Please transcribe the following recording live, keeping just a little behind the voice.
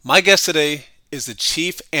My guest today is the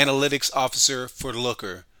Chief Analytics Officer for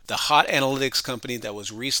Looker, the hot analytics company that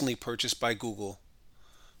was recently purchased by Google.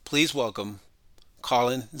 Please welcome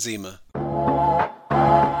Colin Zima.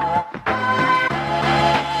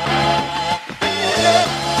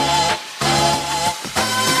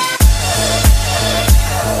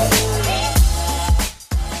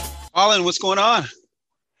 Colin, what's going on?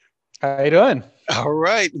 How you doing? All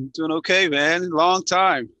right, I'm doing okay, man. Long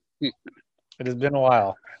time. It has been a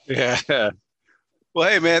while. Yeah. Well,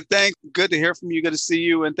 hey, man, good to hear from you. Good to see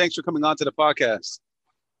you. And thanks for coming on to the podcast.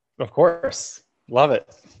 Of course. Love it.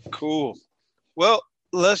 Cool. Well,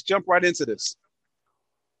 let's jump right into this.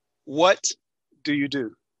 What do you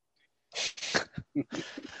do?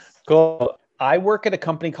 Cool. I work at a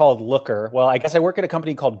company called Looker. Well, I guess I work at a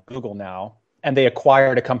company called Google now, and they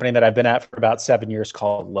acquired a company that I've been at for about 7 years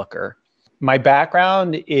called Looker. My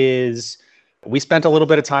background is we spent a little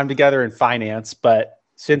bit of time together in finance, but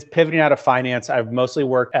since pivoting out of finance, I've mostly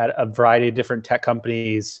worked at a variety of different tech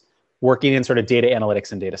companies working in sort of data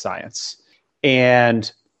analytics and data science.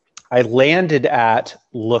 And I landed at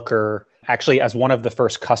Looker actually as one of the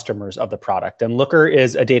first customers of the product. And Looker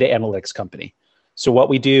is a data analytics company. So what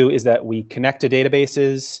we do is that we connect to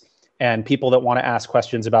databases, and people that want to ask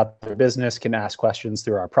questions about their business can ask questions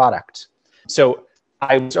through our product. So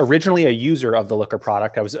I was originally a user of the Looker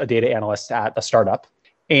product. I was a data analyst at a startup.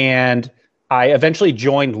 And I eventually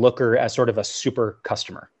joined Looker as sort of a super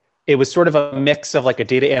customer. It was sort of a mix of like a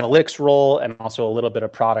data analytics role and also a little bit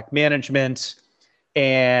of product management.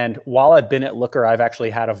 And while I've been at Looker, I've actually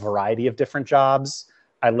had a variety of different jobs.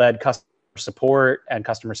 I led customer support and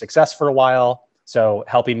customer success for a while. So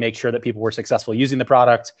helping make sure that people were successful using the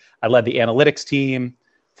product. I led the analytics team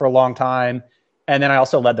for a long time. And then I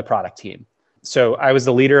also led the product team. So I was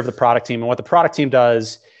the leader of the product team. And what the product team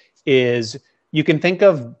does is you can think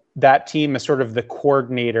of that team as sort of the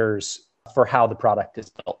coordinators for how the product is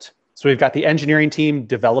built. So we've got the engineering team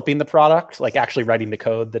developing the product, like actually writing the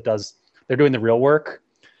code they're doing the real work.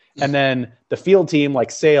 And then the field team,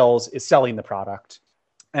 like sales, is selling the product.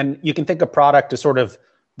 And you can think of product as sort of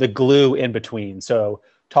the glue in between. So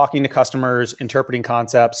talking to customers, interpreting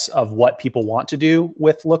concepts of what people want to do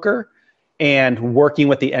with Looker, and working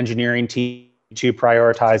with the engineering team to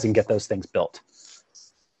prioritize and get those things built.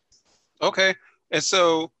 Okay.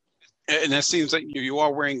 And it seems like you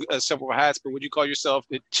are wearing several hats, but would you call yourself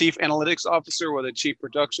the Chief Analytics Officer or the Chief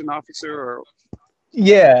Production Officer? Or?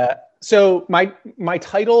 Yeah. So my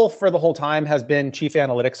title for the whole time has been Chief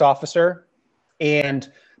Analytics Officer.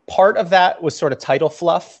 And part of that was sort of title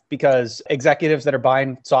fluff because executives that are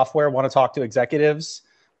buying software want to talk to executives.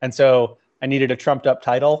 And so I needed a trumped up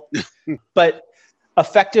title. But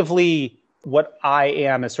effectively, what I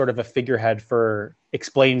am is sort of a figurehead for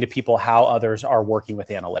explaining to people how others are working with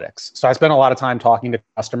analytics. So I spend a lot of time talking to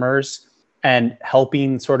customers and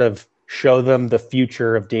helping sort of show them the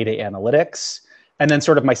future of data analytics. And then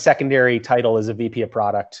sort of my secondary title is a VP of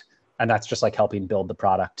product. And that's just like helping build the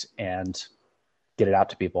product and get it out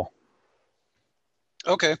to people.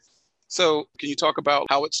 Okay. So can you talk about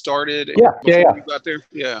how it started Yeah. you got there?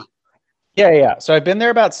 Yeah. So I've been there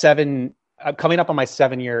about coming up on my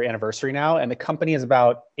 7-year anniversary now. And the company is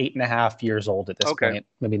about 8.5 years old at this point,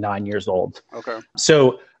 maybe 9 years old. Okay.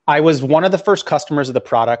 So I was one of the first customers of the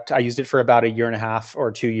product. I used it for about 1.5 years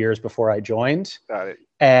or 2 years before I joined. Got it.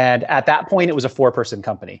 And at that point, it was a 4-person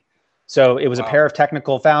company. So it was a pair of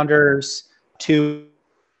technical founders, 2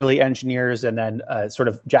 engineers, and then sort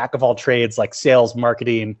of jack of all trades like sales,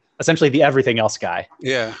 marketing, essentially the everything else guy.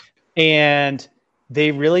 Yeah. And they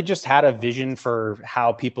really just had a vision for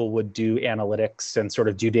how people would do analytics and sort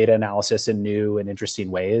of do data analysis in new and interesting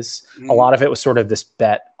ways. A lot of it was sort of this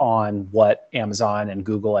bet on what Amazon and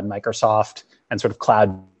Google and Microsoft and sort of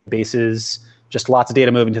cloud bases, just lots of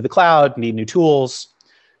data moving to the cloud, need new tools.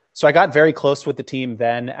 So I got very close with the team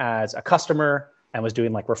then as a customer and was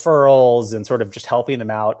doing like referrals and sort of just helping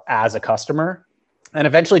them out as a customer. And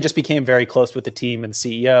eventually just became very close with the team and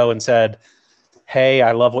CEO and said, hey,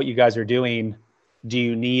 I love what you guys are doing. Do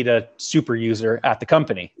you need a super user at the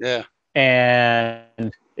company? Yeah.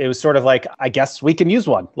 And it was sort of like, I guess we can use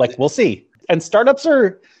one. Like, we'll see. And startups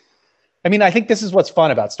I think this is what's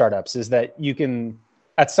fun about startups is that you can,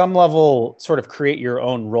 at some level, sort of create your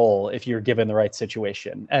own role if you're given the right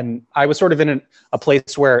situation. And I was sort of in a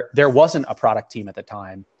place where there wasn't a product team at the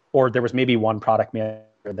time, or there was maybe one product manager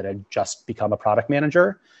that had just become a product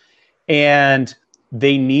manager. And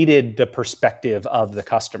they needed the perspective of the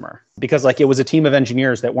customer because like it was a team of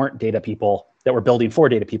engineers that weren't data people that were building for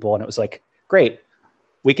data people. And it was like, great,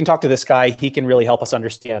 we can talk to this guy. He can really help us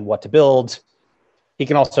understand what to build. He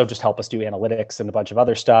can also just help us do analytics and a bunch of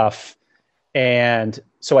other stuff. And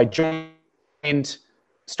so I joined,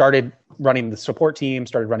 started running the support team,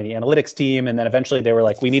 started running the analytics team. And then eventually they were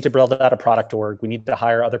like, we need to build out a product org. We need to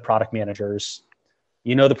hire other product managers.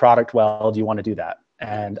 You know the product well. Do you want to do that?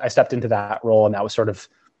 And I stepped into that role. And that was sort of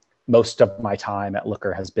most of my time at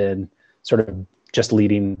Looker has been sort of just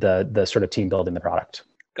leading the sort of team building the product.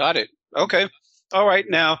 Got it. Okay. All right.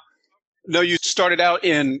 Now, no, you started out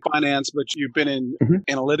in finance, but you've been in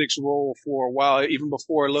analytics role for a while. Even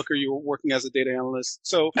before Looker, you were working as a data analyst.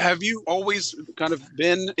 So have you always kind of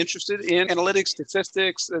been interested in analytics,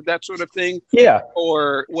 statistics, that sort of thing? Yeah.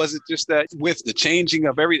 Or was it just that with the changing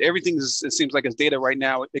of everything it seems like it's data right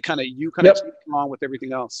now, you kind of changed along with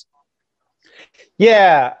everything else?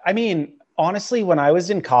 Yeah. I mean, honestly, when I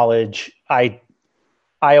was in college,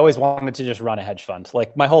 I always wanted to just run a hedge fund.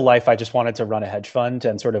 Like my whole life, I just wanted to run a hedge fund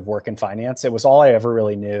and sort of work in finance. It was all I ever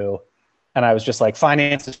really knew. And I was just like,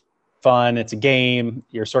 finance is fun. It's a game.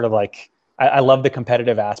 You're sort of like, I love the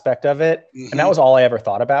competitive aspect of it. And that was all I ever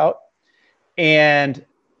thought about. And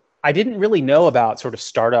I didn't really know about sort of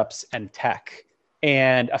startups and tech.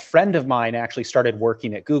 And a friend of mine actually started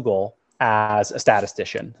working at Google as a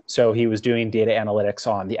statistician. So he was doing data analytics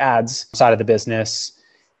on the ads side of the business.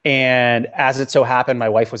 And as it so happened, my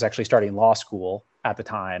wife was actually starting law school at the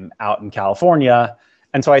time out in California.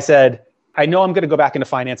 And so I said, I know I'm going to go back into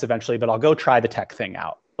finance eventually, but I'll go try the tech thing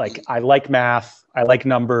out. Like I like math. I like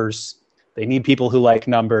numbers. They need people who like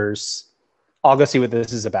numbers. I'll go see what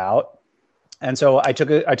this is about. And so I took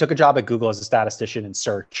a job at Google as a statistician in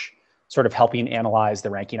search, sort of helping analyze the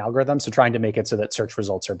ranking algorithm. So trying to make it so that search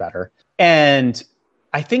results are better. And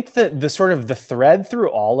I think that the sort of the thread through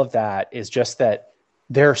all of that is just that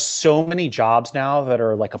there are so many jobs now that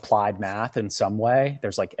are like applied math in some way.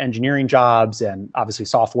 There's like engineering jobs and obviously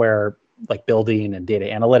software like building and data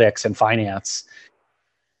analytics and finance.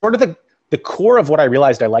 Sort of the core of what I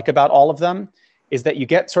realized I like about all of them is that you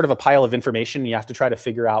get sort of a pile of information and you have to try to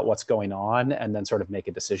figure out what's going on and then sort of make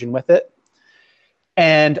a decision with it.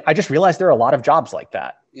 And I just realized there are a lot of jobs like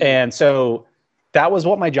that. Yeah. And so that was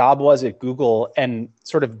what my job was at Google, and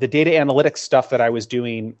sort of the data analytics stuff that I was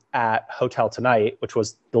doing at Hotel Tonight, which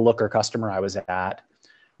was the Looker customer I was at.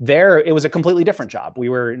 There, it was a completely different job. We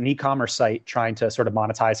were an e-commerce site trying to sort of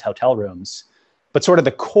monetize hotel rooms, but sort of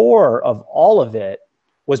the core of all of it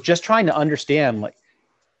was just trying to understand like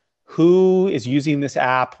who is using this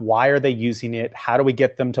app, why are they using it, how do we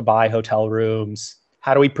get them to buy hotel rooms,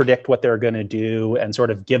 how do we predict what they're going to do, and sort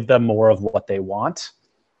of give them more of what they want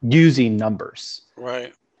using numbers.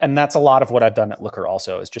 Right. And that's a lot of what I've done at Looker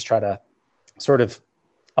also, is just try to sort of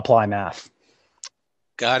apply math.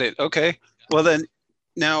 Got it. Okay. Well then,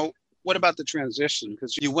 now what about the transition?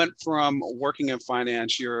 Because you went from working in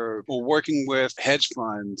finance, you're working with hedge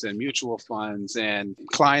funds and mutual funds and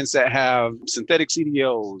clients that have synthetic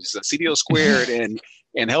CDOs, CDO squared,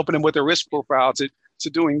 and helping them with their risk profile to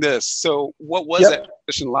doing this. So what was that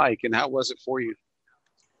transition like, and how was it for you?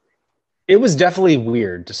 It was definitely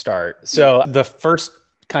weird to start. So the first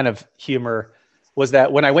kind of humor was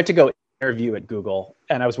that when I went to go interview at Google,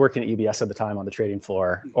 and I was working at UBS at the time on the trading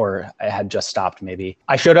floor, or I had just stopped maybe,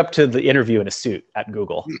 I showed up to the interview in a suit at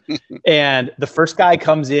Google. And the first guy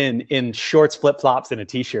comes in shorts, flip-flops, and a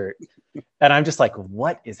t-shirt. And I'm just like,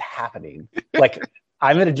 what is happening? Like,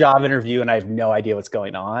 I'm at a job interview and I have no idea what's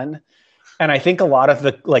going on. And I think a lot of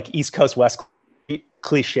the like East Coast, West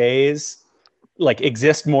cliches like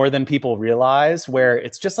exist more than people realize, where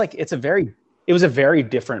it's just like, it was a very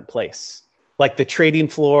different place. Like the trading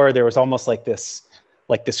floor, there was almost like this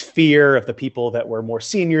fear of the people that were more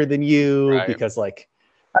senior than you, right? Because like,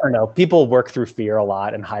 I don't know, people work through fear a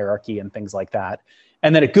lot and hierarchy and things like that.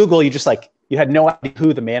 And then at Google, you had no idea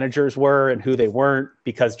who the managers were and who they weren't,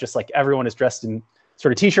 because just like everyone is dressed in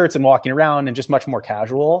sort of t-shirts and walking around and just much more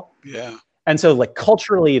casual. Yeah. And so like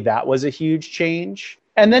culturally, that was a huge change.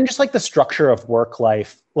 And then just like the structure of work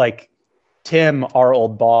life, like Tim, our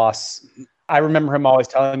old boss, I remember him always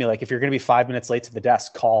telling me, like, if you're going to be 5 minutes late to the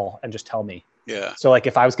desk, call and just tell me. Yeah. So like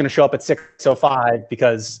if I was going to show up at 6:05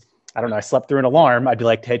 because, I don't know, I slept through an alarm, I'd be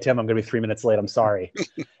like, hey, Tim, I'm going to be 3 minutes late. I'm sorry.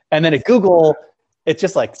 And then at Google, it's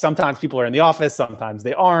just like sometimes people are in the office, sometimes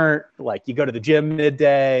they aren't. Like you go to the gym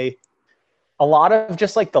midday. A lot of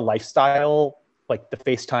just like the lifestyle, like the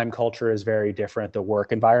FaceTime culture is very different. The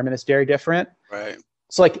work environment is very different. Right.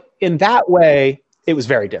 So like in that way, it was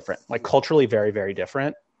very different, like culturally very, very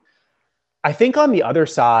different. I think on the other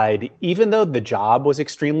side, even though the job was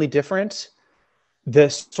extremely different, the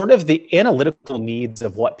sort of the analytical needs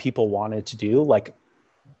of what people wanted to do, like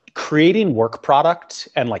creating work product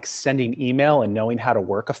and like sending email and knowing how to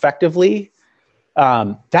work effectively,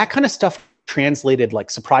 that kind of stuff translated like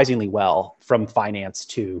surprisingly well from finance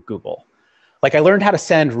to Google. Like I learned how to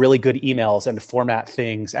send really good emails and to format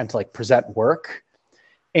things and to like present work.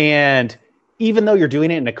 And even though you're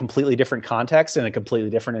doing it in a completely different context and a completely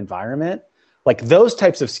different environment, like those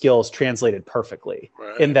types of skills translated perfectly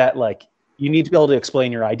in that, like, you need to be able to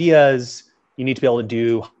explain your ideas. You need to be able to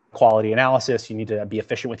do quality analysis. You need to be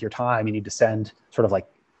efficient with your time. You need to send sort of like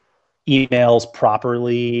emails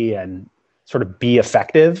properly and sort of be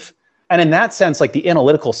effective. And in that sense, like the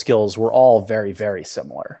analytical skills were all very, very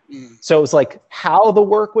similar. So it was like how the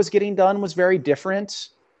work was getting done was very different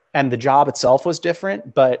and the job itself was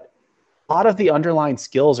different, but a lot of the underlying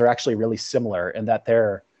skills are actually really similar in that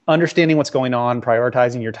they're understanding what's going on,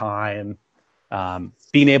 prioritizing your time,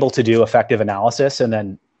 being able to do effective analysis and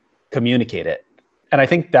then communicate it. And I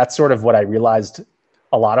think that's sort of what I realized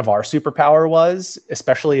a lot of our superpower was,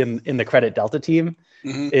 especially in the Credit Delta team,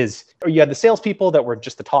 is you had the salespeople that were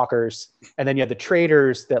just the talkers, and then you had the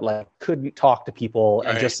traders that like couldn't talk to people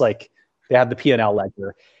and just like they had the P&L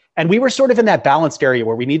ledger. And we were sort of in that balanced area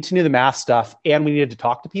where we needed to know the math stuff and we needed to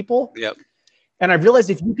talk to people. And I realized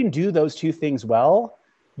if you can do those two things well,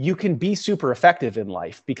 you can be super effective in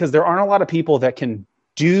life because there aren't a lot of people that can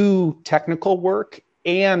do technical work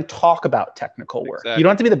and talk about technical work. You don't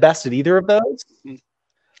have to be the best at either of those,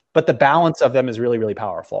 but the balance of them is really, really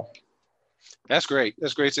powerful. That's great.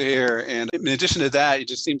 That's great to hear. And in addition to that, it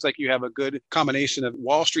just seems like you have a good combination of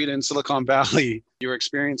Wall Street and Silicon Valley, your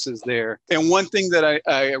experiences there. And one thing that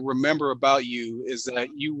I remember about you is that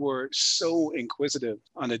you were so inquisitive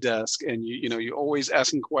on the desk, and you're always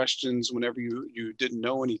asking questions whenever you didn't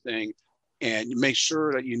know anything, and you make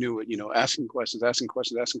sure that you knew it, asking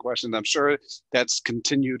questions. I'm sure that's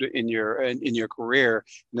continued in your career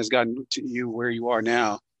and has gotten to you where you are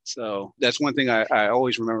now. So that's one thing I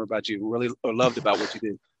always remember about you, really loved about what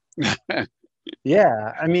you did.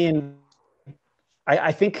 Yeah. I mean,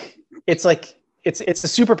 I think it's like, it's a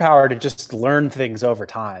superpower to just learn things over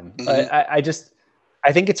time.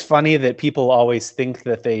 I think it's funny that people always think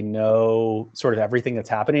that they know sort of everything that's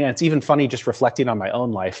happening. And it's even funny just reflecting on my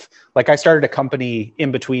own life. Like I started a company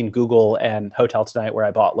in between Google and Hotel Tonight where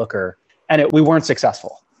I bought Looker, and we weren't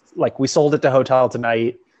successful. Like we sold it to Hotel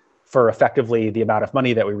Tonight for effectively the amount of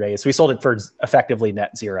money that we raised. We sold it for effectively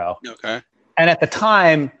net zero. Okay. And at the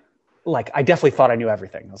time, like I definitely thought I knew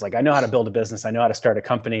everything. I was like, I know how to build a business. I know how to start a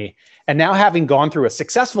company. And now having gone through a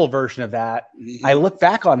successful version of that, I look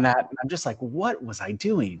back on that and I'm just like, what was I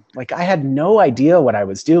doing? Like I had no idea what I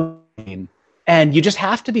was doing. And you just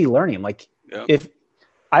have to be learning. Like if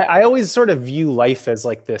I always sort of view life as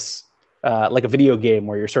like this, like a video game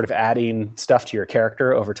where you're sort of adding stuff to your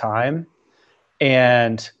character over time.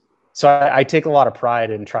 And so I take a lot of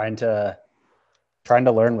pride in trying to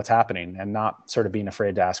learn what's happening and not sort of being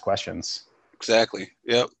afraid to ask questions. Exactly.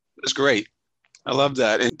 Yep. That's great. I love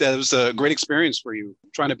that. And that was a great experience for you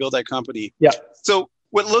trying to build that company. Yeah. So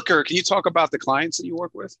with Looker, can you talk about the clients that you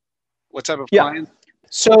work with? What type of clients?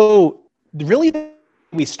 So really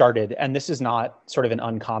we started, and this is not sort of an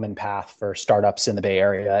uncommon path for startups in the Bay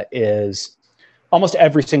Area, is almost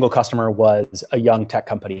every single customer was a young tech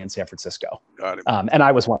company in San Francisco. Got it. And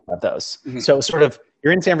I was one of those. So sort of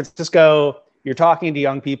you're in San Francisco, you're talking to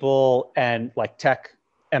young people and like tech,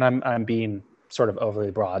 and I'm being sort of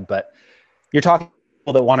overly broad, but you're talking to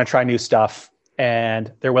people that want to try new stuff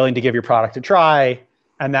and they're willing to give your product a try.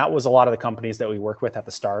 And that was a lot of the companies that we worked with at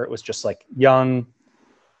the start. It was just like young,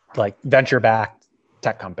 like venture-backed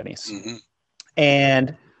tech companies.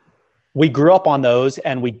 And we grew up on those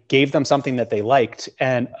and we gave them something that they liked.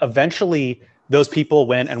 And eventually those people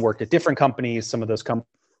went and worked at different companies. Some of those companies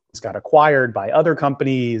got acquired by other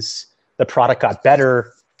companies. The product got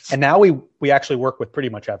better. And now we actually work with pretty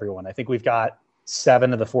much everyone. I think we've got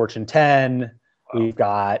 7 of the Fortune 10. We've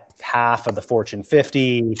got half of the Fortune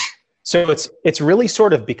 50. So it's really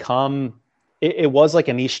sort of become, it was like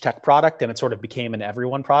a niche tech product and it sort of became an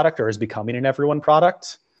everyone product or is becoming an everyone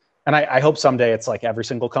product. And I hope someday it's like every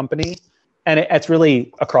single company. And it's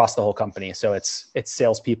really across the whole company. So it's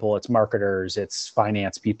salespeople, it's marketers, it's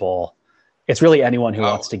finance people. It's really anyone who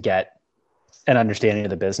wants to get an understanding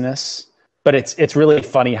of the business. But it's really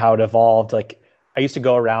funny how it evolved. Like I used to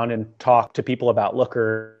go around and talk to people about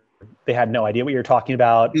Looker. They had no idea what you were talking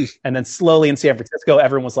about. And then slowly in San Francisco,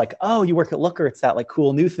 everyone was like, oh, you work at Looker. It's that like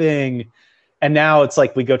cool new thing. And now it's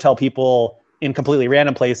like we go tell people in completely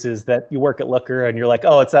random places that you work at Looker and you're like,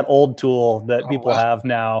 oh, it's that old tool that people have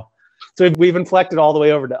now. So we've inflected all the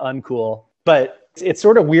way over to uncool. But it's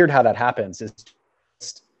sort of weird how that happens.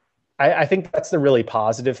 I think that's the really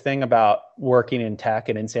positive thing about working in tech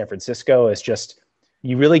and in San Francisco is just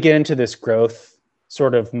you really get into this growth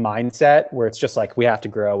sort of mindset where it's just like, we have to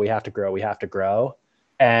grow.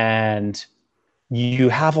 And you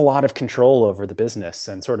have a lot of control over the business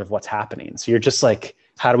and sort of what's happening. So you're just like,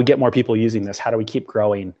 how do we get more people using this? How do we keep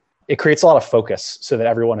growing? It creates a lot of focus so that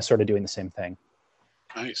everyone is sort of doing the same thing.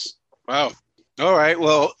 Nice. Wow. All right.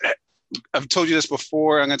 Well, I've told you this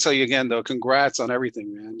before. I'm going to tell you again, though. Congrats on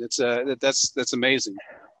everything, man. It's that's amazing.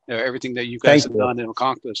 Everything that you guys have done and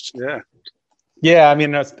accomplished. Yeah. Yeah. I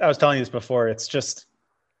mean, I was telling you this before. It's just,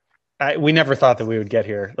 we never thought that we would get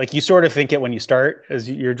here. Like, you sort of think it when you start, as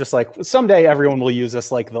you're just like, someday everyone will use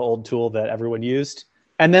this, like the old tool that everyone used.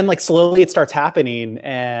 And then like slowly it starts happening,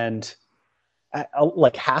 and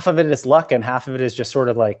like half of it is luck and half of it is just sort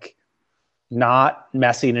of like not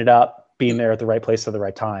messing it up, being there at the right place at the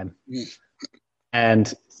right time.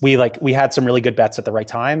 And we had some really good bets at the right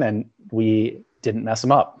time, and we didn't mess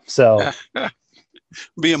them up. So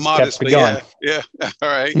being modest, but yeah. All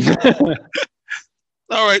right.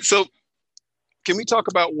 All right. So can we talk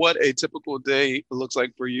about what a typical day looks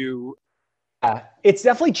like for you? It's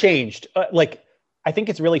definitely changed. Like, I think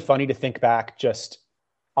it's really funny to think back. Just,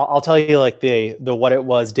 I'll tell you like the what it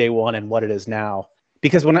was day one and what it is now.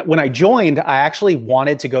 Because when I joined, I actually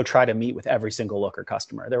wanted to go try to meet with every single Looker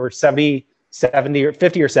customer. There were 70 or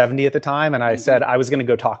 50 or 70 at the time. And I said I was going to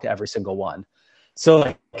go talk to every single one. So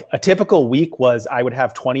like a typical week was I would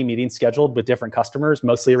have 20 meetings scheduled with different customers,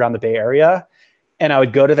 mostly around the Bay Area. And I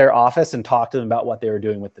would go to their office and talk to them about what they were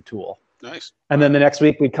doing with the tool. Nice. And then the next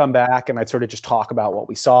week we'd come back and I'd sort of just talk about what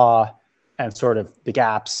we saw and sort of the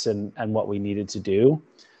gaps and what we needed to do.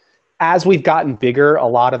 As we've gotten bigger, a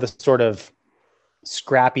lot of the sort of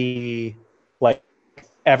scrappy, like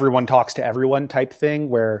everyone talks to everyone type thing,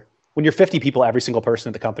 where when you're 50 people, every single person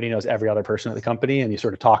at the company knows every other person at the company, and you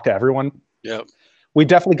sort of talk to everyone. Yeah. We've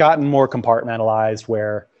definitely gotten more compartmentalized,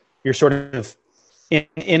 where you're sort of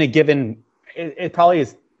in a given, it probably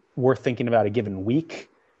is worth thinking about a given week.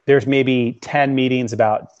 There's maybe 10 meetings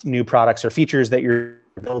about new products or features that you're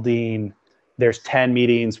building. There's 10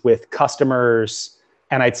 meetings with customers.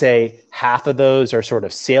 And I'd say half of those are sort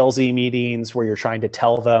of salesy meetings where you're trying to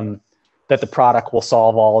tell them that the product will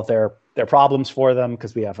solve all of their problems for them,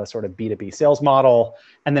 because we have a sort of B2B sales model.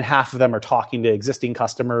 And then half of them are talking to existing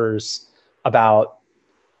customers about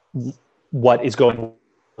what is going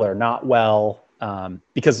well or not well.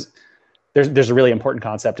 Because there's a really important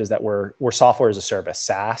concept, is that we're software as a service,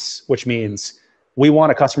 SaaS, which means we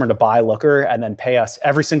want a customer to buy Looker and then pay us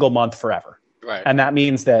every single month forever. Right. And that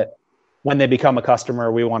means that when they become a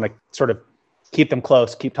customer, we want to sort of keep them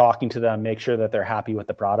close, keep talking to them, make sure that they're happy with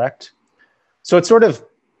the product. So it's sort of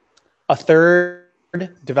a third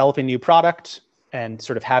developing new product and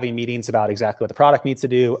sort of having meetings about exactly what the product needs to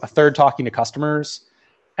do, a third talking to customers,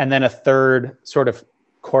 and then a third sort of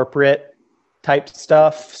corporate type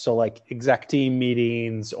stuff. So like exec team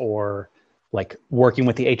meetings, or like working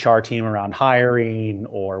with the HR team around hiring,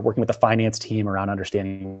 or working with the finance team around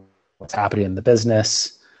understanding what's happening in the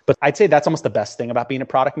business. But I'd say that's almost the best thing about being a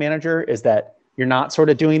product manager, is that you're not sort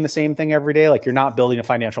of doing the same thing every day. Like, you're not building a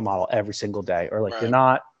financial model every single day, or like you're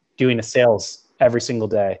not doing a sales every single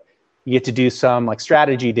day. You get to do some like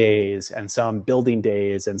strategy days and some building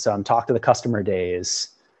days and some talk to the customer days.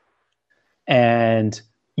 And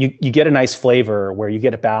you get a nice flavor where you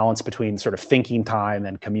get a balance between sort of thinking time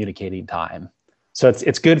and communicating time. So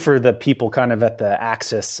it's good for the people kind of at the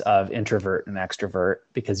axis of introvert and extrovert,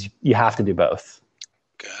 because you have to do both.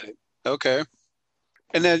 Got it. Okay.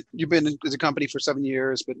 And then you've been in the company for 7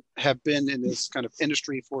 years, but have been in this kind of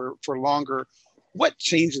industry for longer. What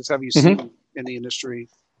changes have you seen in the industry?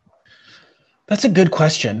 That's a good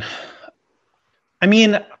question. I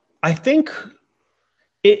mean, I think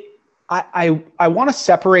I want to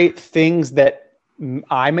separate things that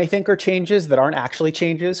I may think are changes that aren't actually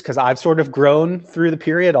changes, because I've sort of grown through the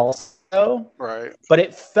period also. Right. But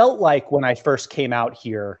it felt like when I first came out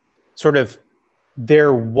here, sort of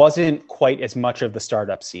there wasn't quite as much of the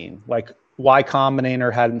startup scene. Like, Y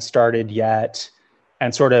Combinator hadn't started yet,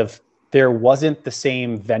 and sort of there wasn't the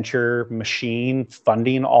same venture machine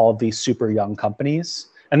funding all of these super young companies.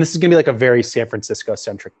 And this is going to be like a very San Francisco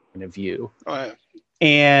centric point of view. Oh, yeah.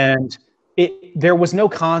 And there was no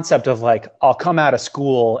concept of like, I'll come out of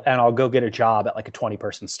school and I'll go get a job at like a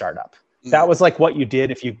 20-person startup. That was like what you did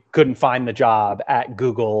if you couldn't find the job at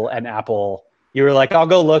Google and Apple. You were like, I'll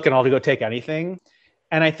go look and I'll go take anything.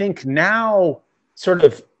 And I think now sort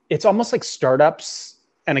of it's almost like startups.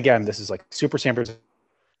 And again, this is like super San Francisco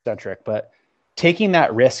centric, but taking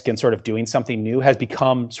that risk and sort of doing something new has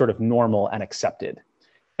become sort of normal and accepted.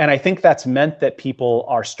 And I think that's meant that people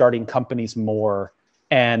are starting companies more,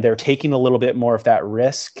 and they're taking a little bit more of that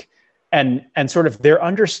risk, and sort of they're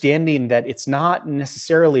understanding that it's not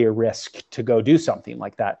necessarily a risk to go do something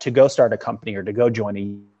like that, to go start a company or to go join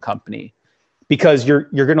a company, because you're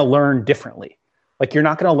going to learn differently. Like you're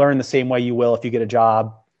not going to learn the same way you will if you get a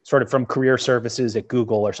job sort of from career services at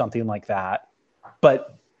Google or something like that.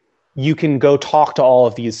 But you can go talk to all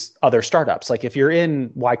of these other startups. Like if you're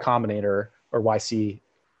in Y Combinator or YC,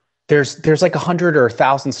 there's like 100 or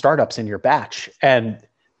 1,000 startups in your batch, and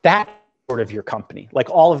that's sort of your company. Like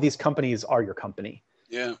all of these companies are your company.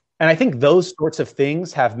 Yeah. And I think those sorts of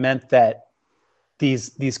things have meant that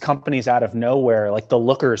these companies out of nowhere, like the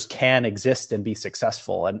Lookers, can exist and be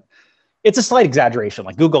successful. And it's a slight exaggeration.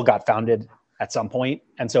 Like Google got founded at some point,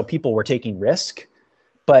 and so people were taking risk.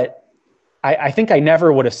 But I think I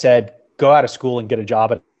never would have said, go out of school and get a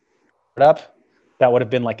job at a startup. That would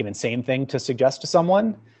have been like an insane thing to suggest to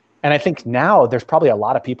someone. And I think now there's probably a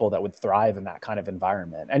lot of people that would thrive in that kind of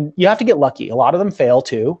environment. And you have to get lucky. A lot of them fail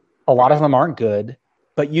too. A lot of them aren't good,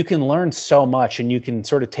 but you can learn so much and you can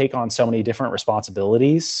sort of take on so many different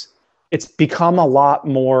responsibilities. It's become a lot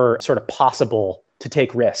more sort of possible to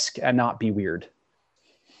take risk and not be weird.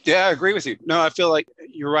 Yeah, I agree with you. No, I feel like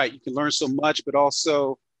you're right. You can learn so much, but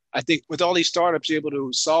also I think with all these startups, you're able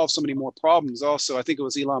to solve so many more problems. Also, I think it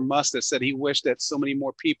was Elon Musk that said he wished that so many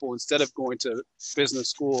more people, instead of going to business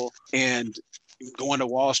school and going to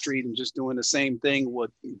Wall Street and just doing the same thing,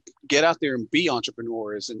 would get out there and be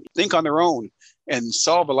entrepreneurs and think on their own and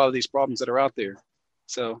solve a lot of these problems that are out there.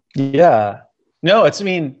 So, yeah, no,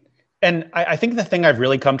 and I think the thing I've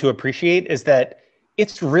really come to appreciate is that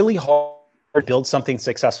it's really hard to build something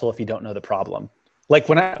successful if you don't know the problem. Like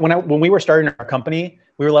when we were starting our company,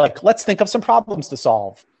 we were like, let's think of some problems to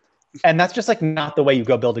solve. And that's just like not the way you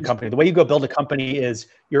go build a company. The way you go build a company is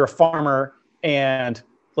you're a farmer and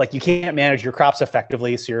like you can't manage your crops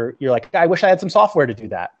effectively. So you're like, I wish I had some software to do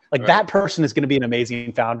that. Like that person is going to be an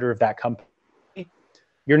amazing founder of that company.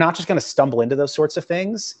 You're not just going to stumble into those sorts of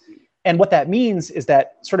things. And what that means is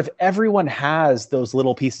that sort of everyone has those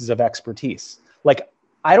little pieces of expertise. Like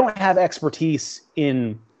I don't have expertise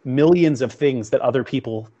in millions of things that other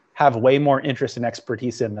people have way more interest and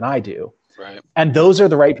expertise in than I do. Right. And those are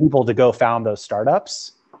the right people to go found those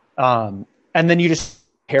startups. And then you just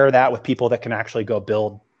pair that with people that can actually go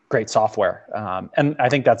build great software. And I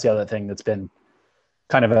think that's the other thing that's been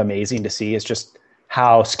kind of amazing to see is just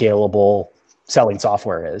how scalable selling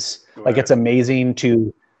software is. Right. Like it's amazing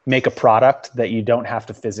to make a product that you don't have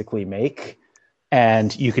to physically make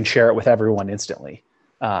and you can share it with everyone instantly.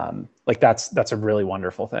 Like that's a really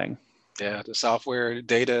wonderful thing. Yeah, the software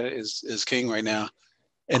data is king right now.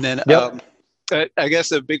 And then yep. I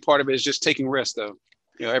guess a big part of it is just taking risks, though.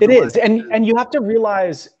 You know, it is, and you have to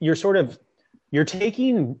realize you're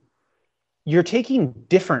taking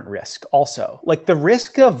different risk also. Like the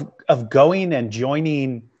risk of going and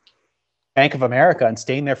joining Bank of America and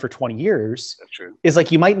staying there for 20 years That's true. Is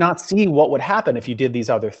like you might not see what would happen if you did these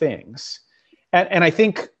other things. And I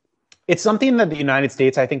think it's something that the United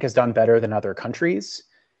States, I think, has done better than other countries,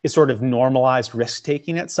 is sort of normalized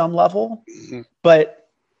risk-taking at some level. Mm-hmm. But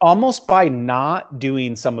almost by not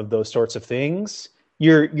doing some of those sorts of things,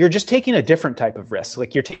 you're just taking a different type of risk.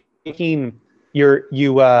 Like you're taking,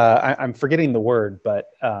 I'm forgetting the word, but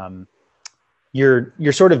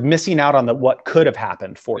you're sort of missing out on what could have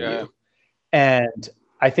happened for you. And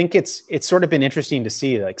I think it's sort of been interesting to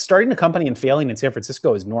see, like starting a company and failing in San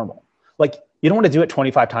Francisco is normal. Like you don't want to do it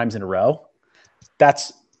 25 times in a row.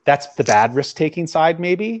 That's the bad risk-taking side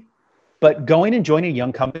maybe, but going and joining a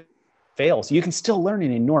young company fails, you can still learn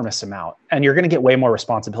an enormous amount and you're going to get way more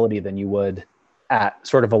responsibility than you would at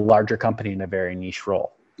sort of a larger company in a very niche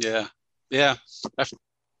role. Yeah. Yeah.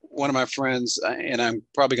 One of my friends, and I'm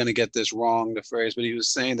probably going to get this wrong, the phrase, but he was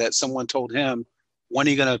saying that someone told him, when are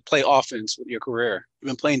you going to play offense with your career? You've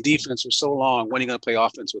been playing defense for so long. When are you going to play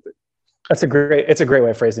offense with it? It's a great way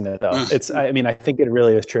of phrasing it though. I think it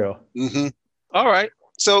really is true. Mm-hmm. All right.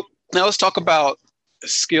 So now let's talk about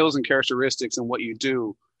skills and characteristics and what you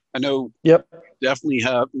do. I know you definitely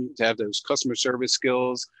have to have those customer service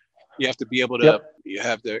skills. You have to be able to, you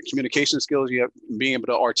have the communication skills. You have being able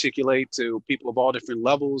to articulate to people of all different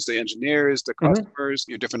levels, the engineers, the customers,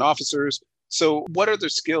 your different officers. So what are the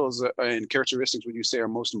skills and characteristics would you say are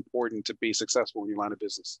most important to be successful in your line of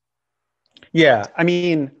business? Yeah, I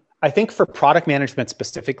mean, I think for product management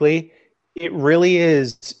specifically, it really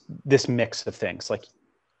is this mix of things. Like,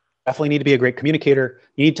 definitely need to be a great communicator.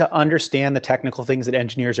 You need to understand the technical things that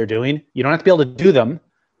engineers are doing. You don't have to be able to do them,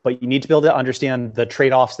 but you need to be able to understand the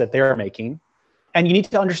trade-offs that they're making. And you need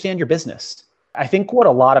to understand your business. I think what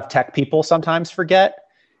a lot of tech people sometimes forget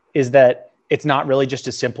is that it's not really just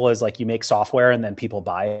as simple as like you make software and then people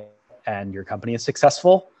buy it and your company is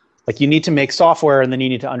successful. Like you need to make software and then you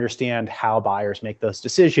need to understand how buyers make those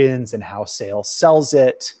decisions and how sales sells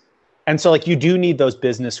it. And so like you do need those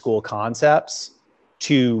business school concepts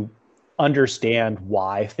to understand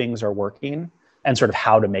why things are working and sort of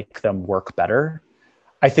how to make them work better.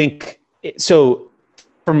 I think so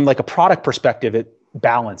from like a product perspective,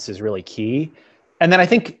 balance is really key. And then I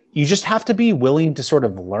think you just have to be willing to sort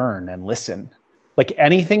of learn and listen. Like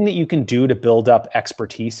anything that you can do to build up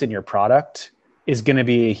expertise in your product is going to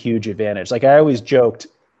be a huge advantage. Like I always joked,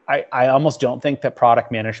 I almost don't think that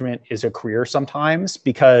product management is a career sometimes,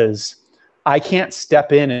 because I can't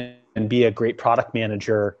step in and be a great product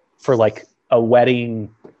manager for like a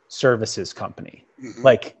wedding services company. Mm-hmm.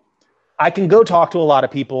 Like I can go talk to a lot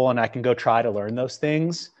of people and I can go try to learn those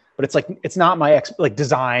things, but it's like, it's not my like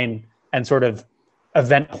design and sort of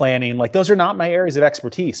event planning. Like those are not my areas of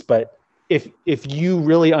expertise. But if you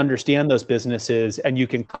really understand those businesses and you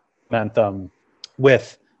can complement them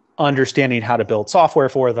with understanding how to build software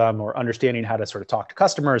for them or understanding how to sort of talk to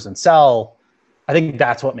customers and sell, I think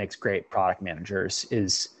that's what makes great product managers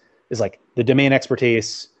is like the domain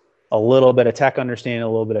expertise, a little bit of tech understanding, a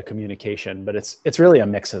little bit of communication, but it's really a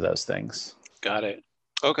mix of those things. Got it.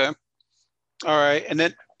 Okay. All right. And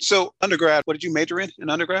then, so undergrad, what did you major in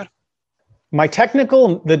undergrad? My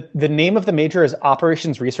technical, the name of the major is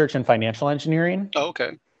Operations Research and Financial Engineering. Oh,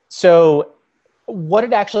 okay. So what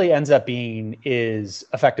it actually ends up being is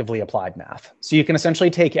effectively applied math. So you can essentially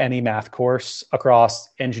take any math course across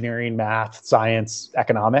engineering, math, science,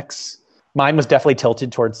 economics. Mine was definitely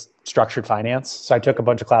tilted towards structured finance. So I took a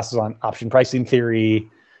bunch of classes on option pricing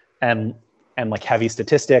theory and like heavy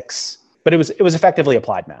statistics, but it was effectively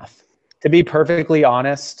applied math. To be perfectly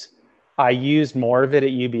honest, I used more of it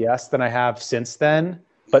at UBS than I have since then,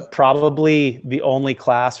 but probably the only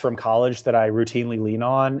class from college that I routinely lean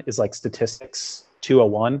on is like statistics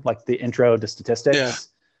 201, like the intro to statistics. Yeah.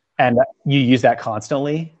 And you use that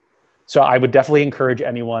constantly. So I would definitely encourage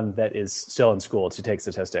anyone that is still in school to take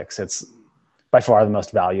statistics. It's by far the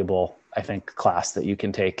most valuable, I think, class that you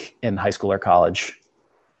can take in high school or college.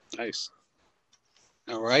 Nice.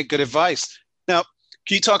 All right. Good advice. Now,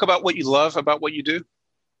 can you talk about what you love about what you do?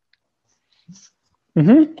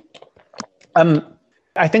 Mm-hmm.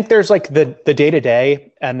 I think there's like the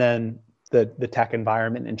day-to-day and then the tech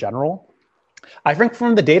environment in general. I think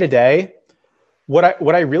from the day-to-day, what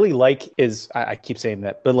I really like is, I keep saying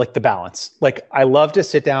that, but like the balance. Like I love to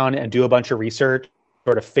sit down and do a bunch of research,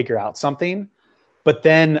 sort of figure out something. But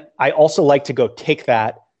then I also like to go take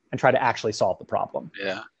that and try to actually solve the problem.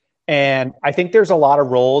 Yeah. And I think there's a lot of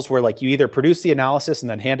roles where like you either produce the analysis and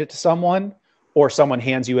then hand it to someone, or someone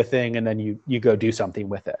hands you a thing and then you go do something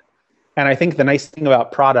with it. And I think the nice thing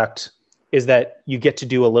about product is that you get to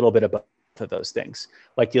do a little bit of both of those things.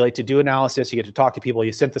 Like you like to do analysis, you get to talk to people,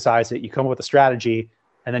 you synthesize it, you come up with a strategy,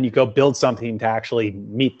 and then you go build something to actually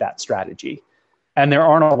meet that strategy. And there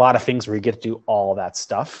aren't a lot of things where you get to do all of that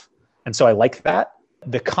stuff. And so I like that.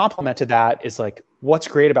 The complement to that is like, what's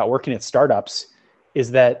great about working at startups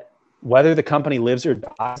is that whether the company lives or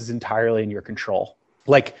dies is entirely in your control.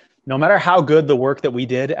 Like no matter how good the work that we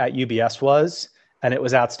did at UBS was, and it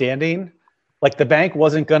was outstanding, like the bank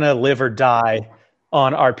wasn't going to live or die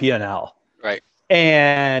on our P&L. Right.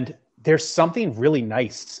 And there's something really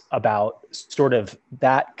nice about sort of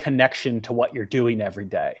that connection to what you're doing every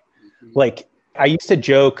day. Mm-hmm. Like I used to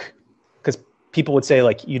joke, because people would say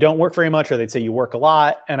like, you don't work very much, or they'd say you work a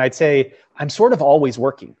lot. And I'd say, I'm sort of always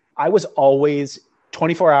working. I was always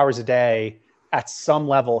 24 hours a day at some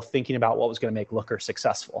level thinking about what was going to make Looker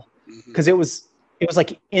successful. Because it was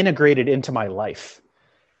like integrated into my life.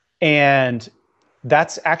 And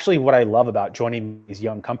that's actually what I love about joining these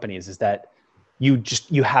young companies, is that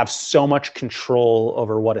you have so much control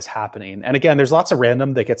over what is happening. And again, there's lots of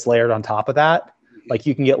random that gets layered on top of that. Like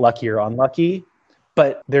you can get lucky or unlucky,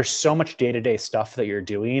 but there's so much day-to-day stuff that you're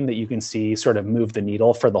doing that you can see sort of move the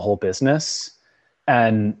needle for the whole business.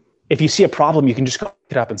 And if you see a problem, you can just go pick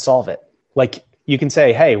it up and solve it. Like you can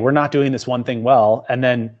say, hey, we're not doing this one thing well. And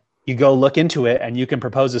then you go look into it and you can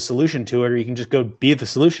propose a solution to it, or you can just go be the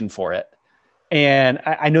solution for it. And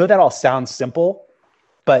I know that all sounds simple,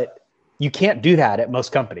 but you can't do that at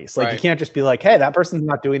most companies. Like right. You can't just be like, hey, that person's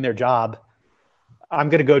not doing their job, I'm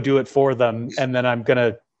going to go do it for them, and then I'm going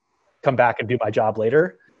to come back and do my job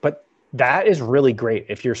later. But that is really great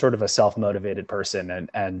if you're sort of a self-motivated person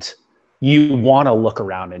and you want to look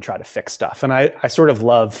around and try to fix stuff. And I sort of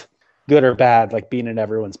love, good or bad, like being in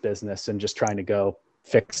everyone's business and just trying to go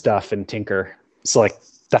fix stuff and tinker. So like,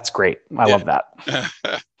 that's great. I love that.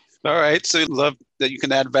 All right. So you love that you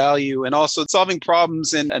can add value, and also solving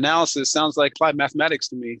problems and analysis sounds like applied mathematics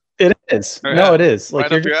to me. It is. No, it is. Like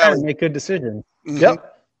right, you're just trying to make good decisions. Mm-hmm.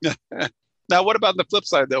 Yep. Now, what about the flip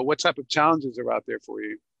side though? What type of challenges are out there for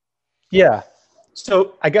you? Yeah.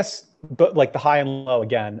 So I guess but like the high and low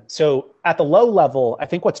again. So at the low level, I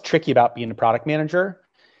think what's tricky about being a product manager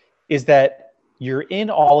is that you're in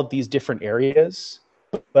all of these different areas,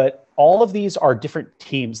 but all of these are different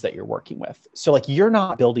teams that you're working with. So like you're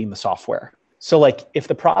not building the software. So like if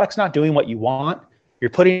the product's not doing what you want, you're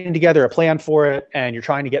putting together a plan for it and you're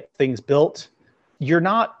trying to get things built. You're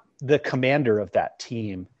not the commander of that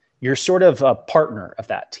team. You're sort of a partner of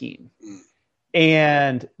that team.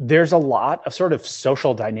 And there's a lot of sort of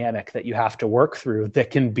social dynamic that you have to work through that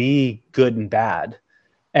can be good and bad.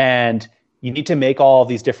 And you need to make all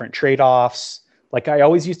these different trade-offs. Like I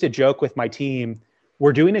always used to joke with my team,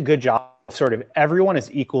 we're doing a good job. Sort of everyone is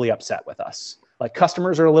equally upset with us. Like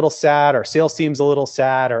customers are a little sad, our sales team's a little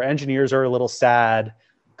sad, our engineers are a little sad.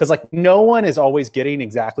 Because like no one is always getting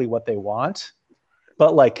exactly what they want,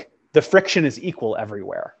 but like the friction is equal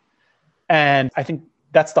everywhere. And I think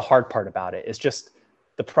that's the hard part about it. It's just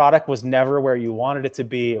the product was never where you wanted it to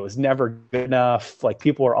be. It was never good enough. Like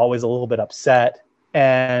people are always a little bit upset.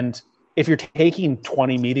 And if you're taking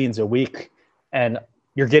 20 meetings a week and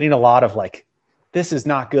you're getting a lot of like, this is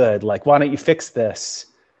not good. Like, why don't you fix this?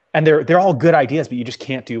 And they're all good ideas, but you just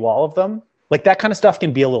can't do all of them. Like that kind of stuff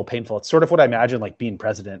can be a little painful. It's sort of what I imagine like being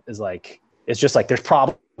president is like, it's just like there's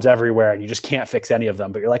problems everywhere and you just can't fix any of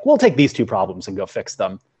them. But you're like, we'll take these two problems and go fix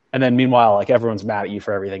them. And then meanwhile, like everyone's mad at you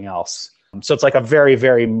for everything else. So it's like a very,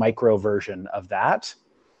 very micro version of that.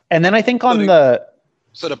 And then I think on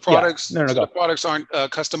So the products, yeah, the products aren't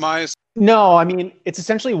customized? No, I mean, it's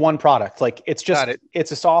essentially one product. Like it's just,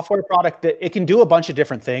 it's a software product that it can do a bunch of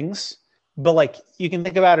different things. But like you can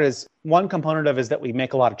think about it as one component of it is that we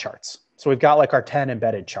make a lot of charts. So we've got like our 10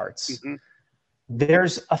 embedded charts. Mm-hmm.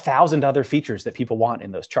 There's 1,000 other features that people want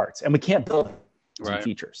in those charts. And we can't build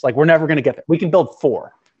features. Like we're never going to get there. We can build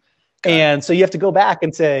 4. And so you have to go back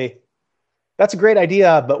and say, that's a great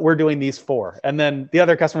idea, but we're doing these 4. And then the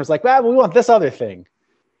other customer's like, well, we want this other thing.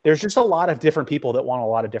 There's just a lot of different people that want a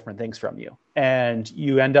lot of different things from you. And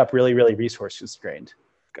you end up really, really resource constrained.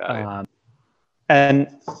 Got it. And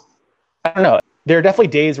I don't know. There are definitely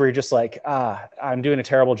days where you're just like, I'm doing a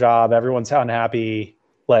terrible job. Everyone's unhappy.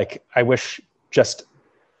 Like, I wish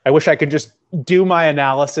I could just do my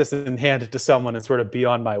analysis and hand it to someone and sort of be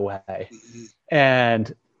on my way. Mm-hmm.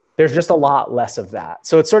 And there's just a lot less of that.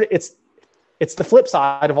 So it's it's the flip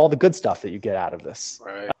side of all the good stuff that you get out of this.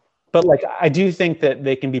 Right. But like, I do think that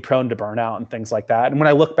they can be prone to burnout and things like that. And when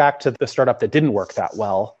I look back to the startup that didn't work that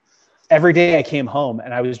well, every day I came home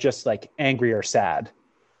and I was just like angry or sad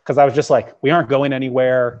because I was just like, we aren't going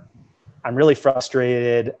anywhere. I'm really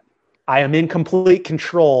frustrated. I am in complete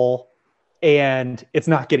control and it's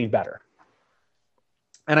not getting better.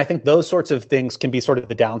 And I think those sorts of things can be sort of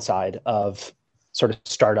the downside of sort of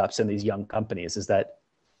startups and these young companies is that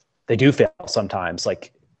they do fail sometimes.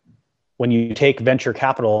 Like when you take venture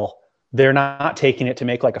capital, they're not taking it to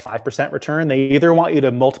make like a 5% return. They either want you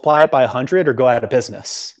to multiply it by 100 or go out of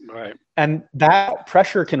business. Right. And that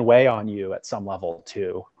pressure can weigh on you at some level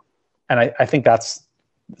too. And I think that's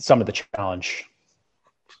some of the challenge.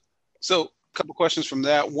 So a couple questions from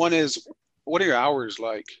that. One is, what are your hours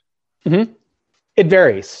like? Mm-hmm. It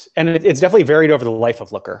varies. And it's definitely varied over the life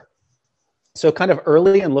of Looker. So kind of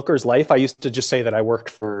early in Looker's life, I used to just say that I worked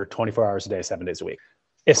for 24 hours a day, 7 days a week.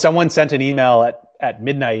 If someone sent an email at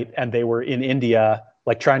midnight and they were in India,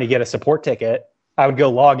 like trying to get a support ticket, I would go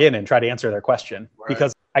log in and try to answer their question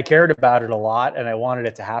because I cared about it a lot and I wanted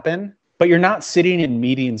it to happen. But you're not sitting in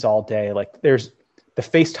meetings all day. Like there's the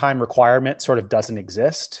FaceTime requirement sort of doesn't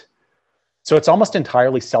exist. So it's almost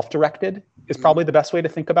entirely self-directed is probably the best way to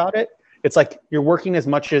think about it. It's like you're working as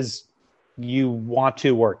much as you want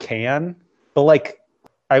to or can, but like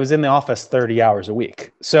I was in the office 30 hours a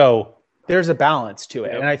week. So there's a balance to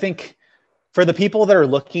it. Yep. And I think for the people that are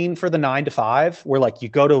looking for the 9 to 5, where like you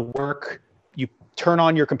go to work, you turn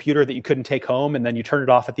on your computer that you couldn't take home, and then you turn it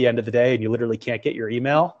off at the end of the day and you literally can't get your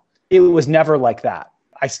email. It was never like that.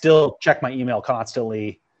 I still check my email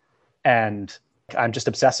constantly and I'm just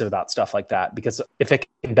obsessive about stuff like that because if it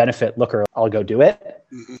can benefit Looker, I'll go do it.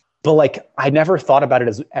 Mm-hmm. But like, I never thought about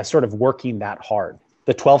it as sort of working that hard.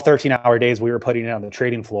 The 12, 13-hour days we were putting in on the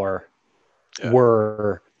trading floor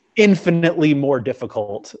were infinitely more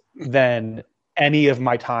difficult than any of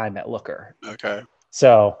my time at Looker. Okay.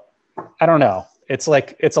 So I don't know. It's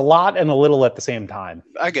like, it's a lot and a little at the same time.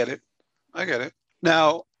 I get it.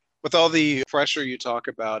 Now, with all the pressure you talk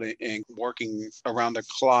about and working around the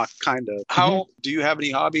clock, kind of, how do you have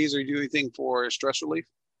any hobbies or do anything for stress relief?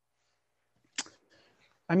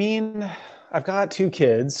 I mean, I've got 2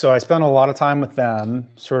 kids, so I spend a lot of time with them.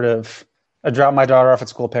 Sort of, I drop my daughter off at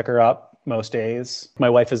school, pick her up most days. My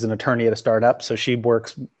wife is an attorney at a startup, so she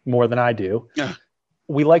works more than I do. Yeah.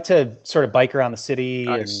 we like to sort of bike around the city.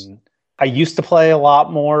 Nice. And I used to play a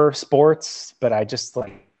lot more sports, but I just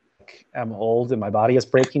like am old and my body is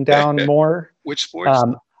breaking down more. Which sports?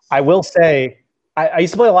 I will say I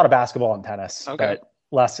used to play a lot of basketball and tennis, Okay. but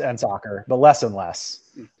less, and soccer, but less and less.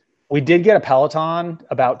 We did get a Peloton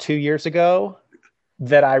about 2 years ago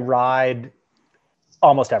that I ride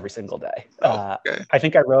almost every single day. Okay. I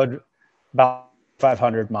think I rode about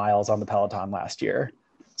 500 miles on the Peloton last year.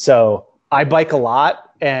 So I bike a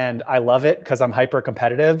lot and I love it because I'm hyper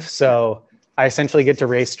competitive. So I essentially get to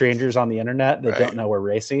race strangers on the internet that Right. don't know we're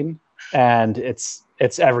racing. And it's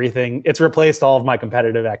everything. It's replaced all of my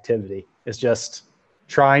competitive activity. It's just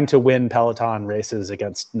trying to win Peloton races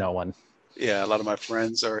against no one. Yeah, a lot of my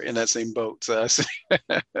friends are in that same boat. So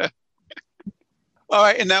all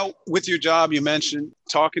right. And now with your job, you mentioned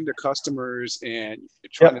talking to customers and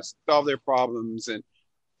trying to solve their problems. And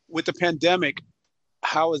with the pandemic,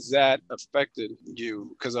 how has that affected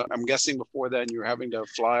you? Because I'm guessing before then you were having to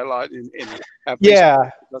fly a lot and have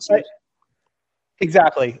Yeah, customers.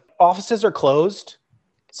 exactly. Offices are closed.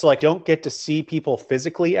 So like don't get to see people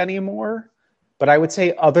physically anymore. But I would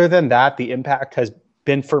say other than that, the impact has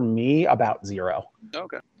been for me about zero.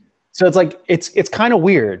 Okay. So it's like it's kind of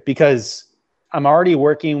weird because I'm already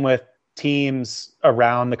working with teams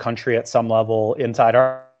around the country at some level inside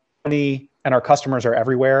our company, and our customers are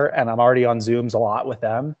everywhere, and I'm already on Zooms a lot with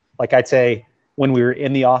them. Like I'd say when we were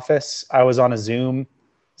in the office, I was on a Zoom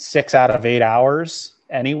 6 out of 8 hours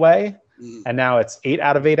anyway, and now it's 8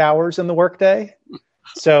 out of 8 hours in the workday.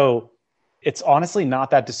 So it's honestly not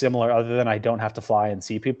that dissimilar other than I don't have to fly and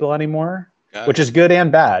see people anymore, which is good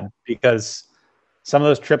and bad because some of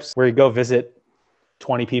those trips where you go visit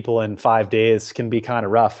 20 people in 5 days can be kind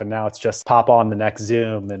of rough. And now it's just pop on the next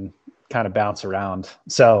Zoom and kind of bounce around.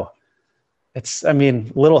 So it's, I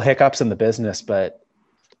mean, little hiccups in the business, but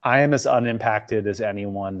I am as unimpacted as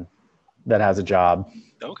anyone that has a job.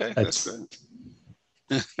 Okay, that's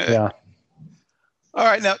good. Yeah. All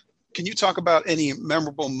right. Now, can you talk about any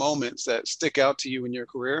memorable moments that stick out to you in your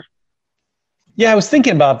career? Yeah, I was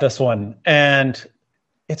thinking about this one. And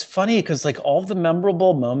it's funny because like all the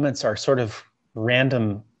memorable moments are sort of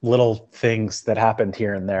random little things that happened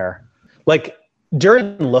here and there. Like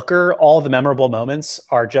during Looker, all the memorable moments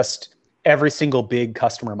are just every single big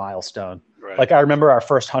customer milestone. Right. Like I remember our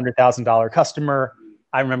first $100,000 customer.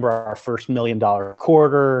 I remember our first $1 million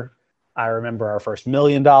quarter. I remember our first $1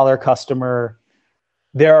 million customer.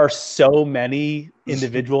 There are so many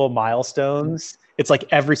individual milestones. It's like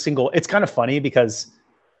every single, it's kind of funny because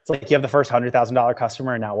it's like you have the first $100,000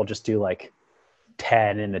 customer and now we'll just do like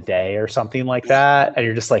 10 in a day or something like that. And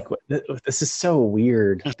you're just like, this is so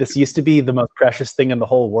weird. This used to be the most precious thing in the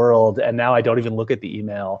whole world. And now I don't even look at the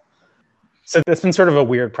email. So it's been sort of a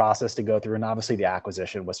weird process to go through. And obviously the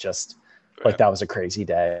acquisition was just like, that was a crazy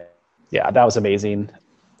day. Yeah, that was amazing.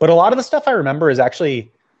 But a lot of the stuff I remember is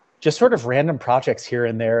actually just sort of random projects here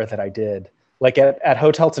and there that I did. Like at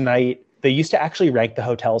Hotel Tonight, they used to actually rank the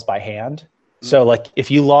hotels by hand. So like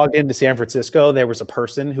if you logged into San Francisco, there was a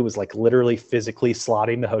person who was like literally physically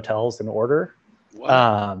slotting the hotels in order.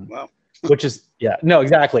 Wow. Wow. Which is, yeah, no,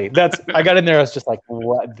 exactly. I got in there. I was just like,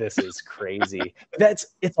 what? This is crazy. It's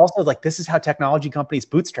also like, this is how technology companies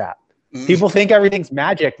bootstrap. People think everything's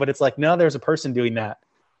magic, but it's like, no, there's a person doing that.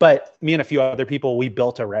 But me and a few other people, we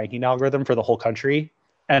built a ranking algorithm for the whole country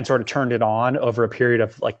and sort of turned it on over a period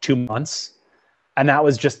of like 2 months. And that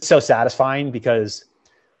was just so satisfying because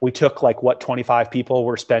we took like what 25 people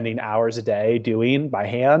were spending hours a day doing by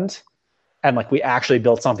hand. And like we actually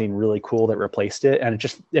built something really cool that replaced it. And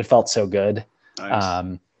it felt so good.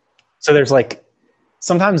 Nice. So there's like,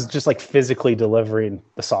 sometimes just like physically delivering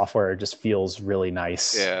the software just feels really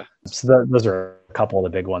nice. Yeah. So those are a couple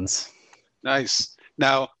of the big ones. Nice.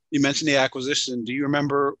 Now you mentioned the acquisition. Do you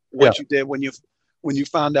remember what you did when you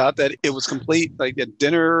found out that it was complete? Like a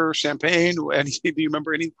dinner, champagne? Do you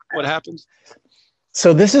remember what happened?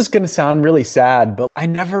 So this is going to sound really sad, but I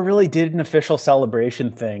never really did an official celebration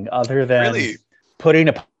thing other than putting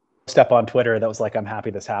a step on Twitter that was like, I'm happy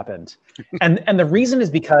this happened. And the reason is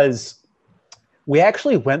because we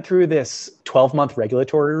actually went through this 12-month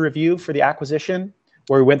regulatory review for the acquisition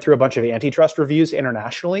where we went through a bunch of antitrust reviews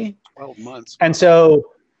internationally. 12 months. And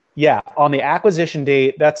so, yeah, on the acquisition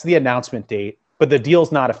date, that's the announcement date, but the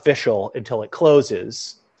deal's not official until it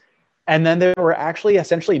closes. And then there were actually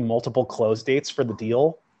essentially multiple close dates for the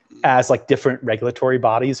deal as like different regulatory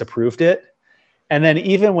bodies approved it. And then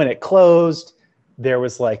even when it closed, there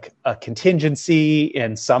was like a contingency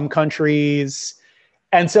in some countries.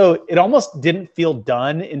 And so it almost didn't feel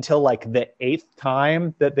done until like the 8th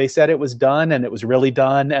time that they said it was done and it was really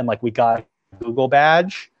done. And like we got a Google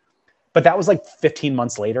badge. But that was like 15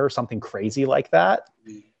 months later or something crazy like that.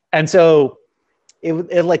 And so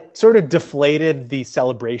it like sort of deflated the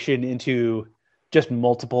celebration into just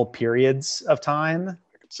multiple periods of time.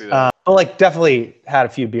 I can see that. But like definitely had a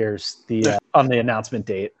few beers on the announcement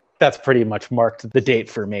date. That's pretty much marked the date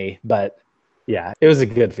for me. But yeah, it was a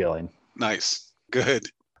good feeling. Nice. Good.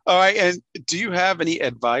 All right. And do you have any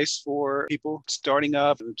advice for people starting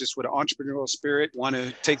up just with an entrepreneurial spirit, want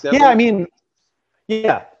to take that? Yeah, I mean,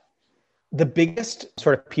 yeah. The biggest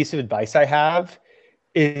sort of piece of advice I have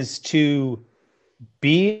is to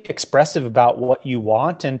be expressive about what you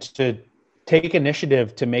want and to take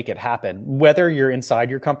initiative to make it happen, whether you're inside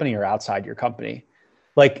your company or outside your company.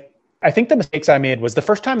 Like, I think the mistakes I made was the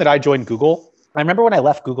first time that I joined Google. I remember when I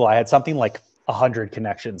left Google, I had something like 100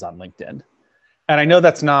 connections on LinkedIn. And I know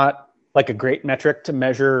that's not like a great metric to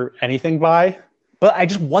measure anything by, but I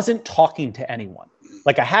just wasn't talking to anyone.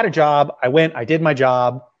 Like, I had a job, I went, I did my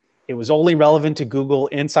job. It was only relevant to Google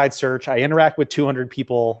inside search. I interact with 200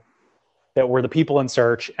 people that were the people in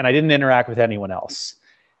search, and I didn't interact with anyone else.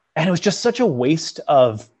 And it was just such a waste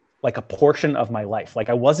of like a portion of my life. Like,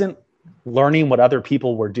 I wasn't learning what other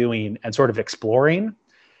people were doing and sort of exploring.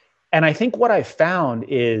 And I think what I found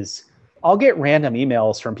is I'll get random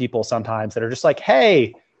emails from people sometimes that are just like,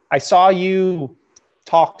 hey, I saw you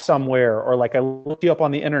talk somewhere, or like I looked you up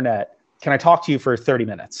on the internet. Can I talk to you for 30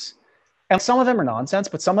 minutes? And some of them are nonsense,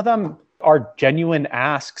 but some of them are genuine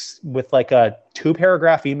asks with like a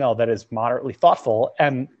 2-paragraph email that is moderately thoughtful.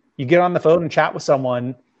 And you get on the phone and chat with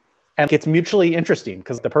someone, and it's mutually interesting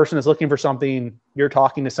because the person is looking for something, you're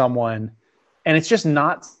talking to someone, and it's just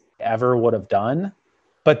not ever would have done.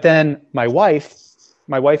 But then my wife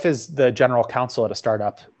is the general counsel at a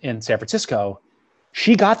startup in San Francisco.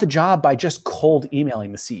 She got the job by just cold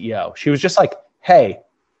emailing the CEO. She was just like, hey,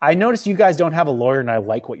 I noticed you guys don't have a lawyer and I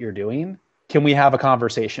like what you're doing. Can we have a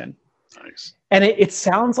conversation? Nice. And it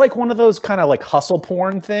sounds like one of those kind of like hustle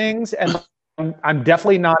porn things. And I'm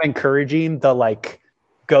definitely not encouraging the like,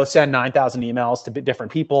 go send 9,000 emails to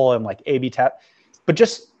different people and like A/B test, but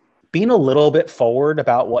just being a little bit forward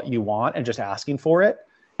about what you want and just asking for it.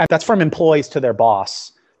 And that's from employees to their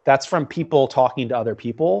boss. That's from people talking to other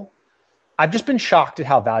people. I've just been shocked at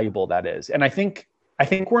how valuable that is. And I think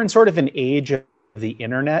we're in sort of an age of the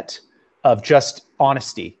internet of just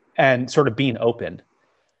honesty and sort of being open.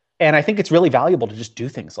 And I think it's really valuable to just do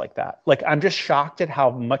things like that. Like, I'm just shocked at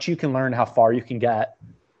how much you can learn, how far you can get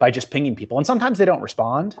by just pinging people. And sometimes they don't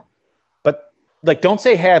respond, but like, don't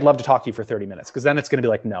say, hey, I'd love to talk to you for 30 minutes. Cause then it's going to be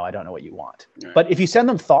like, no, I don't know what you want. Right. But if you send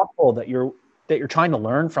them thoughtful that you're trying to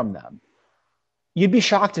learn from them, you'd be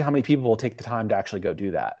shocked at how many people will take the time to actually go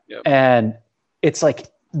do that. Yep. And it's like,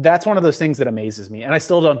 that's one of those things that amazes me. And I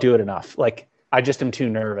still don't do it enough. Like, I just am too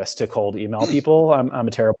nervous to cold email people. I'm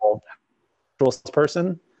a terrible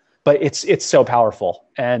person, but it's so powerful.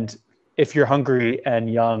 And if you're hungry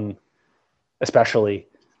and young, especially,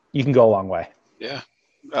 you can go a long way. Yeah,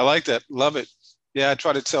 I like that. Love it. Yeah, I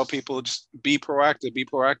try to tell people just be proactive. Be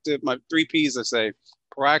proactive. My 3 Ps, I say: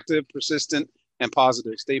 proactive, persistent, and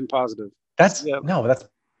positive. Stay positive. That's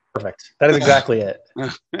perfect. That is exactly it.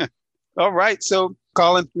 All right. So,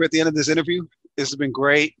 Colin, we're at the end of this interview. This has been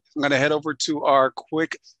great. I'm going to head over to our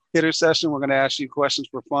quick hitter session. We're going to ask you questions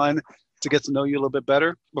for fun to get to know you a little bit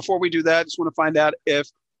better. Before we do that, I just want to find out if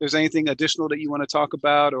there's anything additional that you want to talk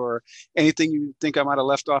about or anything you think I might have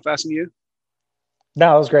left off asking you.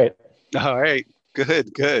 No, that was great. All right.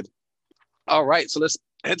 Good. All right. So let's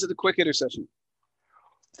head to the quick hitter session.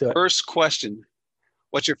 First question.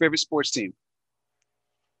 What's your favorite sports team?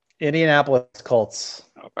 Indianapolis Colts.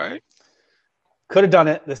 All right. Could have done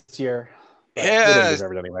it this year. Yeah. We didn't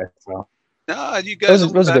deserve it anyway. So. No, you guys.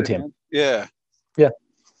 It was a good team. Man. Yeah. Yeah.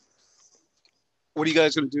 What are you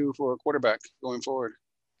guys going to do for a quarterback going forward?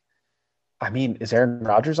 I mean, is Aaron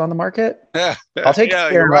Rodgers on the market? Yeah. I'll take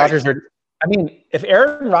Aaron Rodgers. If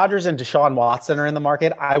Aaron Rodgers and Deshaun Watson are in the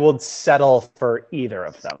market, I would settle for either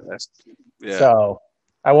of them. Yeah. So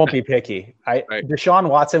I won't be picky. Deshaun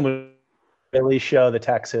Watson would really show the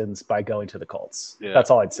Texans by going to the Colts. Yeah.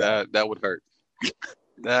 That's all I'd say. That would hurt.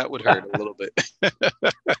 That would hurt a little bit.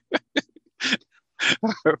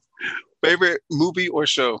 Favorite movie or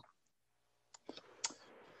show?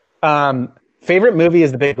 Favorite movie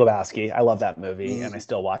is The Big Lebowski. I love that movie, and I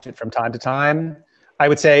still watch it from time to time. I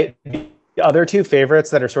would say the other 2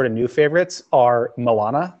 favorites that are sort of new favorites are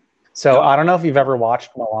Moana. So I don't know if you've ever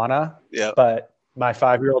watched Moana, but my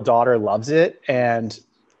 5-year-old daughter loves it, and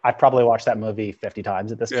I've probably watched that movie 50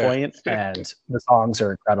 times at this point, and the songs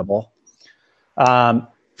are incredible.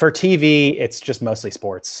 For TV, it's just mostly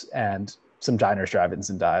sports and some diners,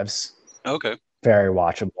 drive-ins, and dives. Okay. Very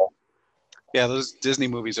watchable. Yeah, those Disney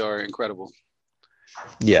movies are incredible.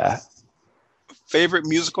 Yeah. Favorite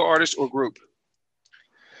musical artist or group?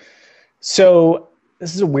 So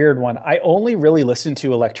this is a weird one. I only really listen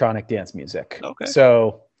to electronic dance music. Okay.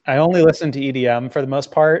 So I only listen to EDM for the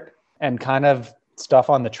most part and kind of stuff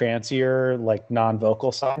on the trancier, like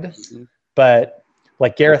non-vocal side. Mm-hmm. But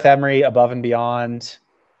like Gareth Emery, Above and Beyond,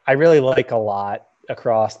 I really like a lot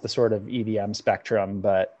across the sort of EDM spectrum,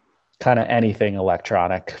 but kind of anything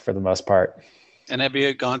electronic for the most part. And have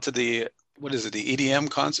you gone to the, what is it, the EDM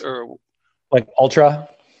concert? Or, Like Ultra?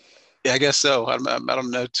 yeah, I guess so. I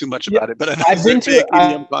don't know too much about it, but I know I've been it's a big to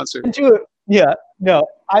EDM concert. Yeah, no,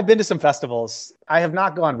 I've been to some festivals. I have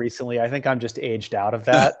not gone recently. I think I'm just aged out of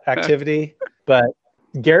that activity. But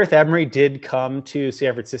Gareth Emery did come to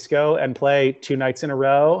San Francisco and play 2 nights in a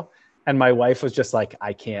row. And my wife was just like,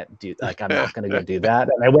 I can't do, like, I'm not going to go do that.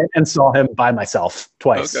 And I went and saw him by myself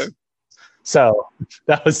twice. Okay. So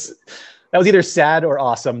that was either sad or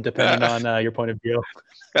awesome, depending on your point of view.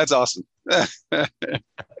 That's awesome.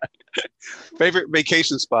 Favorite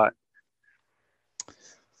vacation spot?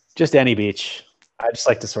 Just any beach. I just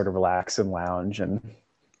like to sort of relax and lounge and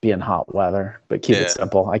be in hot weather, but keep it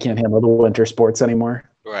simple. I can't handle the winter sports anymore.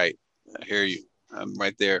 Right. I hear you. I'm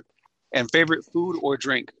right there. And favorite food or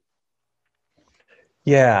drink?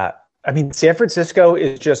 Yeah. I mean, San Francisco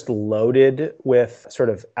is just loaded with sort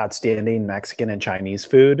of outstanding Mexican and Chinese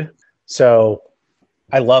food. So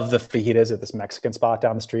I love the fajitas at this Mexican spot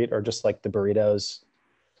down the street, or just like the burritos,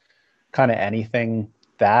 kind of anything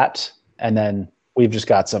that. And then we've just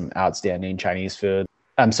got some outstanding Chinese food.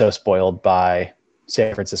 I'm so spoiled by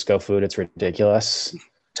San Francisco food. It's ridiculous.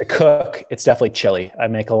 To cook, it's definitely chili. I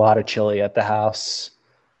make a lot of chili at the house.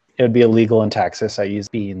 It would be illegal in Texas. I use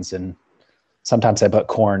beans, and sometimes I put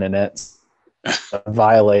corn in it. I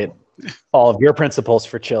violate all of your principles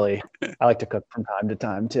for chili. I like to cook from time to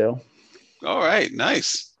time too. All right.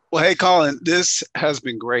 Nice. Well, hey, Colin, this has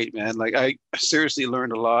been great, man. Like, I seriously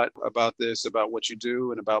learned a lot about this, about what you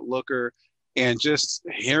do and about Looker, and just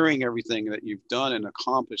hearing everything that you've done and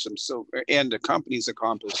accomplished. And the company's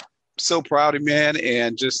accomplished. So proud of you, man,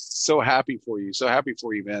 and just so happy for you. So happy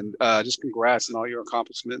for you, man. Just congrats on all your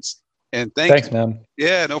accomplishments. And thanks, man.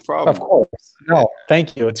 Yeah, no problem. Of course. No,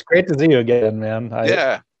 thank you. It's great to see you again, man.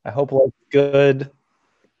 I hope life's good.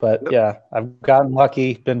 But yeah, I've gotten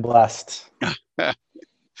lucky, been blessed.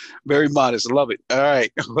 Very modest. I love it. All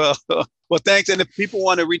right. Well, thanks. And if people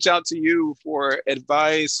want to reach out to you for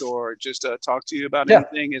advice or just talk to you about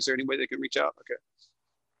anything, is there any way they can reach out? Okay.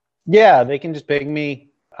 Yeah, they can just ping me.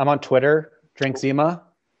 I'm on Twitter, Drinkzima.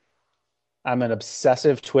 I'm an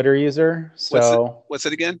obsessive Twitter user. So what's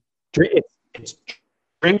it again? It's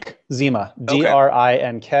Drinkzima,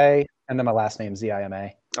 DRINK, and then my last name,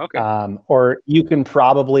 ZIMA. Okay. Or you can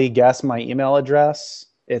probably guess my email address.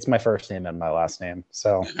 It's my first name and my last name.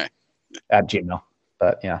 So at Gmail.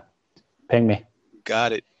 But yeah, ping me.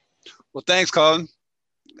 Got it. Well, thanks, Colin.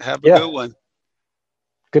 Have a good one.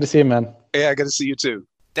 Good to see you, man. Yeah, good to see you too.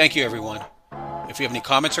 Thank you, everyone. If you have any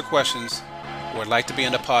comments or questions or would like to be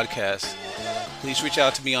on the podcast, please reach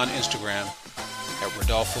out to me on Instagram at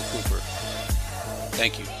Rodolfo Cooper.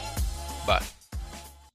 Thank you. Bye.